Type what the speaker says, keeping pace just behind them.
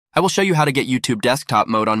I will show you how to get YouTube desktop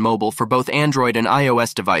mode on mobile for both Android and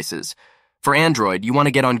iOS devices. For Android, you want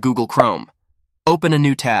to get on Google Chrome. Open a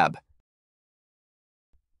new tab.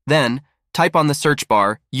 Then, type on the search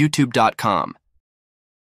bar, youtube.com.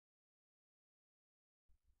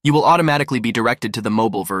 You will automatically be directed to the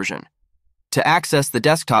mobile version. To access the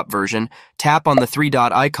desktop version, tap on the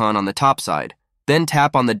three-dot icon on the top side, then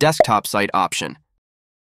tap on the desktop site option.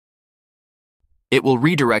 It will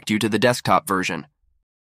redirect you to the desktop version.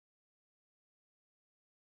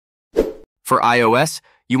 For iOS,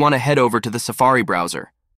 you want to head over to the Safari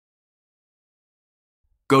browser.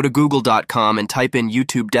 Go to google.com and type in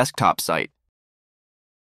YouTube desktop site.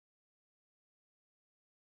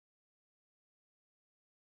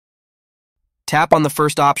 Tap on the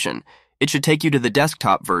first option. It should take you to the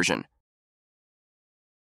desktop version.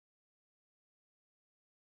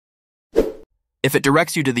 If it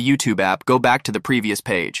directs you to the YouTube app, go back to the previous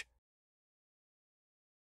page.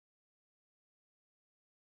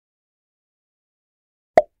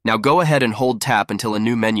 Now go ahead and hold tap until a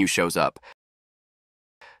new menu shows up.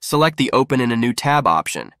 Select the Open in a New Tab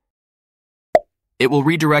option. It will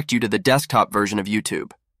redirect you to the desktop version of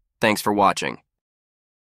YouTube. Thanks for watching.